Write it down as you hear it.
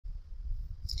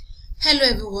Hello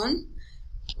everyone,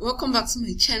 welcome back to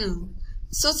my channel.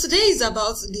 So today is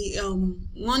about the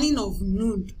running of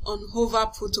node on Hover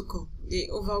protocol, the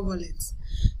Hover wallet.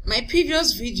 My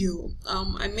previous video,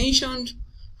 I mentioned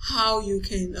how you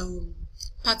can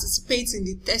participate in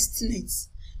the Testnet,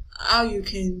 how you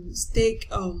can stake,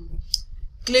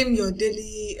 claim your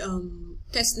daily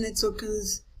Testnet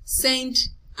tokens, send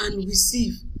and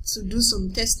receive to do some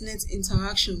Testnet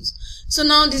interactions. So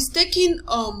now the staking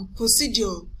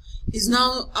procedure is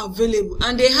now available,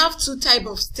 and they have two types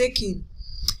of staking.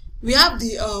 We have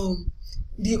the home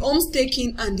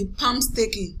staking and the palm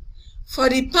staking. For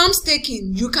the palm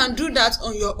staking, you can do that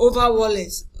on your Hover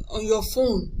wallet on your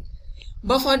phone,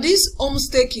 but for this home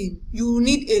staking, you will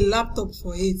need a laptop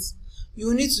for it. You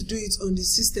will need to do it on the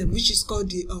system, which is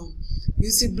called the you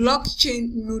see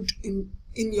blockchain node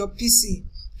in your PC.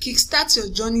 Kickstart your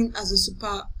journey as a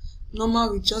super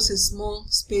normal with just a small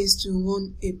space to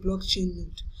run a blockchain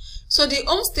node. So the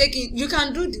home staking, you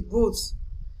can do the both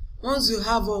once you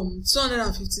have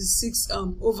 256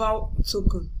 Hover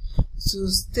token to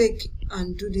stake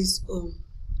and do this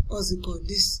what's it called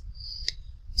this.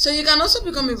 So you can also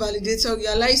become a validator,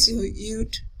 realize your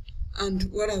yield and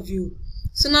what have you.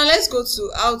 So now let's go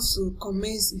to how to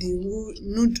commence the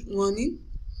node running,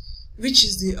 which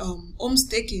is the home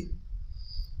staking.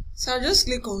 So I'll just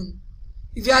click on,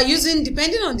 if you are using,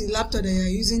 depending on the laptop that you are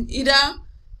using, either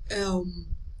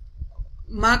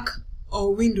Mac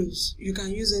or Windows, you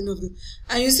can use any of them.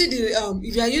 And you see the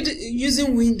if you are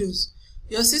using Windows,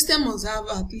 your system must have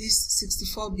at least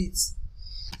 64 bits.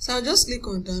 So I'll just click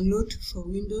on download for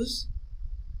Windows.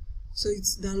 So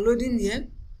it's downloading here.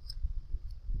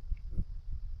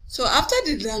 So after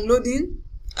the downloading,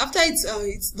 after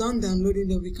it's done downloading,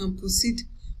 then we can proceed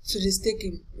to the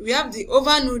staking. We have the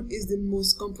Hover node is the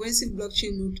most comprehensive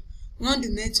blockchain node. Run the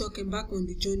network, embark on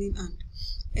the journey and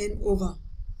end over.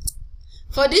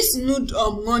 For this node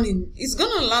running, it's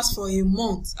gonna last for a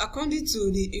month, according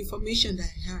to the information that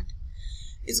I had.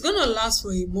 It's gonna last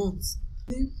for a month.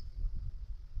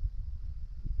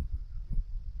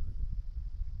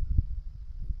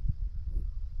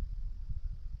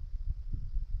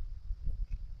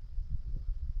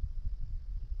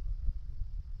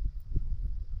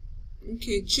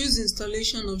 Okay, choose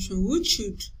installation option. Who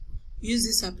should use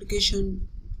this application?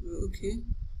 Okay,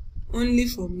 only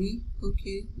for me.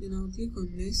 Okay, then I'll click on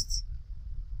next.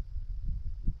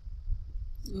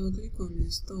 I'll click on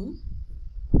install.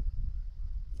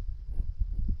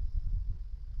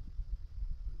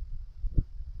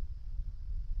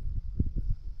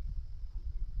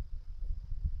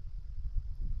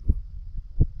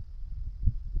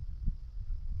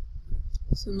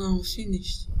 So now I'm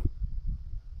finished.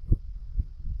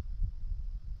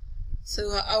 So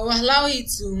I will allow it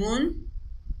to run.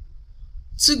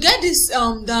 To get this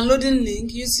downloading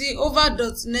link, you see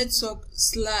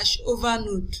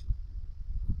over.network/overnode.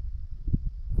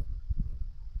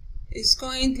 It's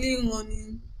currently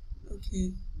running.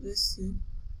 Okay, let's see.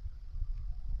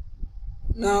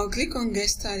 Now click on get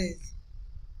started.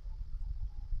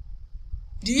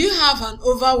 Do you have an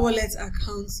Hover wallet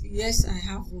account? Yes, I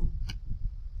have one.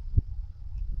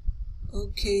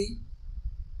 Okay.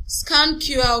 Scan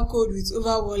QR code with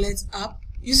Hover wallet app.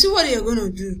 You see what you're going to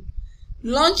do.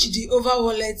 Launch the Hover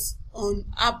wallet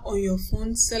app on your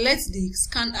phone. Select the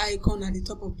scan icon at the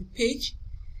top of the page.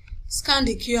 Scan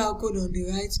the QR code on the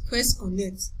right. Press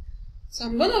connect. So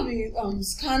I'm going to be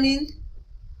scanning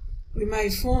with my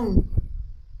phone.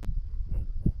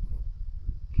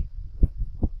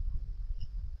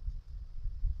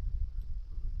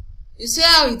 You see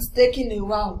how it's taking a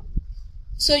while.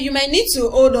 So you might need to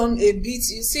hold on a bit.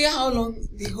 You see how long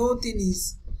the whole thing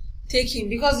is taking,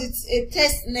 because it's a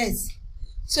test net.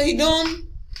 So you don't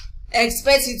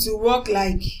expect it to work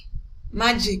like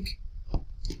magic.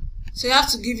 So you have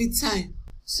to give it time.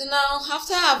 So now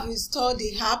after I've installed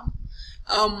the app,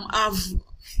 I've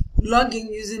logged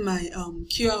in using my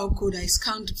QR code I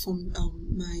scanned from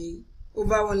my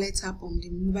Hover wallet app on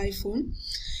the mobile phone.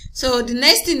 So the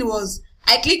next thing was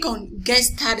I click on get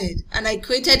started and I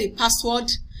created a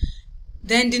password.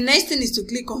 Then the next thing is to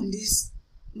click on this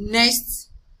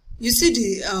next. You see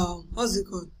the what's it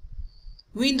called?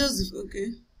 Windows.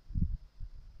 Okay.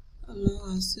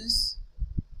 Allow access.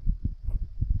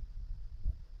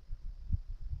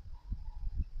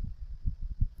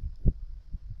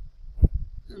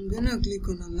 I'm gonna click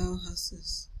on allow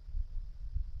access.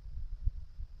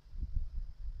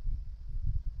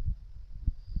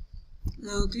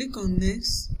 Now click on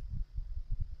next.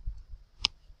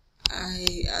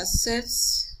 I accept.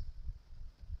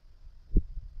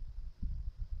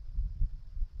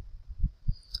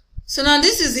 So now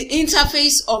this is the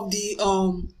interface of the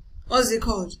what's it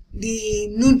called, the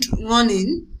node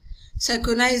running,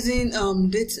 synchronizing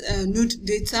node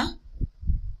data.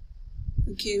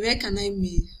 Okay, where can I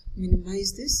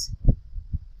minimize this?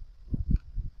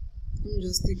 Let me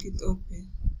just take it up here.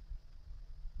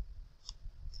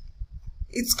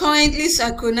 It's currently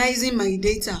synchronizing my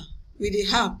data with the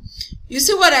app. You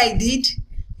see what I did?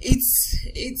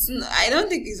 I don't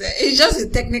think it's just a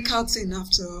technical thing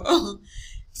after all.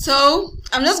 So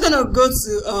I'm just gonna go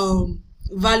to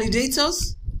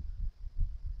validators.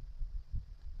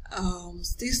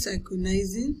 Still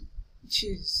synchronizing.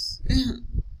 Cheers.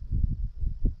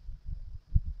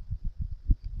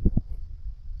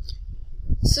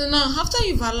 So now, after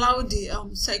you've allowed the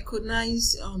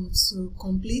synchronize to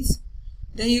complete,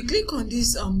 then you click on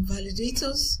these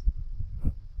validators.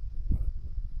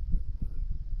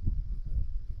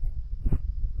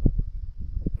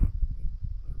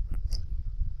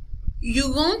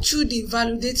 You run through the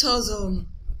validators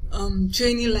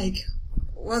training, like,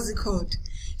 what's it called?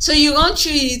 So you run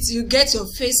through it, you get your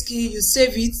face key, you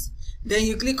save it, then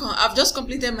you click on, I've just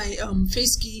completed my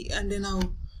face key, and then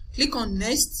I'll click on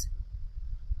next.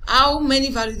 How many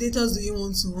validators do you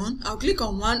want to run? I'll click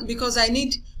on one because I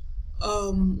need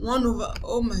 1 over,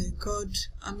 oh my god,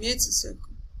 I'm yet to circle.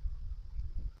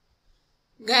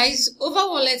 Guys, Over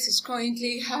Wallet is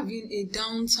currently having a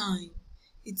downtime.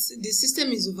 The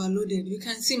system is overloaded. You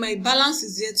can see my balance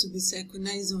is yet to be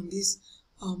synchronized on this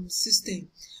system.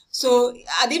 So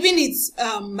even it's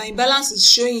my balance is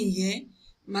showing here,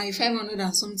 my 500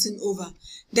 and something over.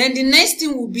 Then the next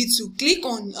thing will be to click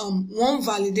on one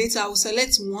validator. I will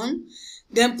select one,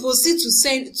 then proceed to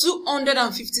send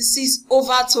 256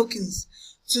 over tokens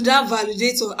to that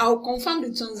validator. I will confirm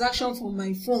the transaction from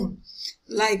my phone,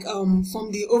 like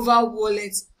from the Over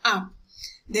Wallet app.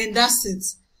 Then that's it.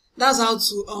 That's how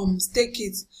to stake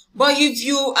it. But if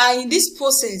you are in this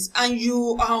process and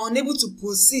you are unable to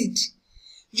proceed,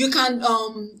 you can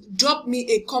drop me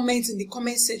a comment in the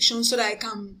comment section so that I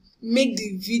can make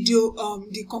the video,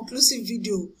 the conclusive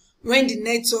video, when the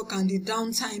network and the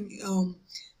downtime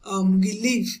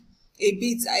relieve a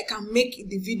bit. I can make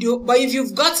the video. But if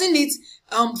you've gotten it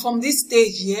from this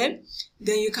stage here,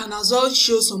 then you can as well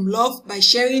show some love by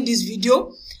sharing this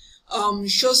video.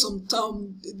 Show some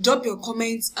drop your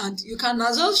comments, and you can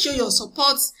as well show your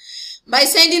support by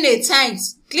sending a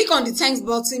thanks. Click on the thanks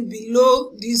button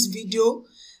below this video,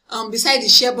 beside the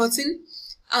share button,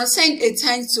 and send a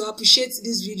thanks to appreciate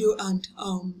this video and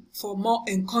for more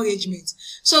encouragement.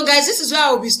 So guys, this is where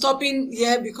I will be stopping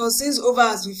here, because since Over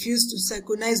has refused to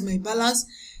synchronize my balance,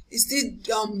 it's still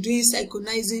doing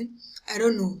synchronizing. I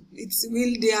don't know. It's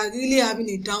really, they are really having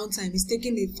a downtime. It's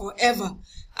taking it forever.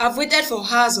 I've waited for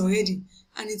hours already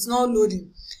and it's not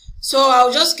loading. So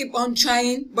I'll just keep on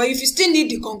trying. But if you still need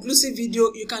the conclusive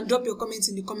video, you can drop your comments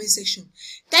in the comment section.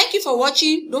 Thank you for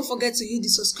watching. Don't forget to hit the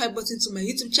subscribe button to my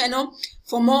YouTube channel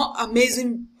for more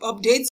amazing updates.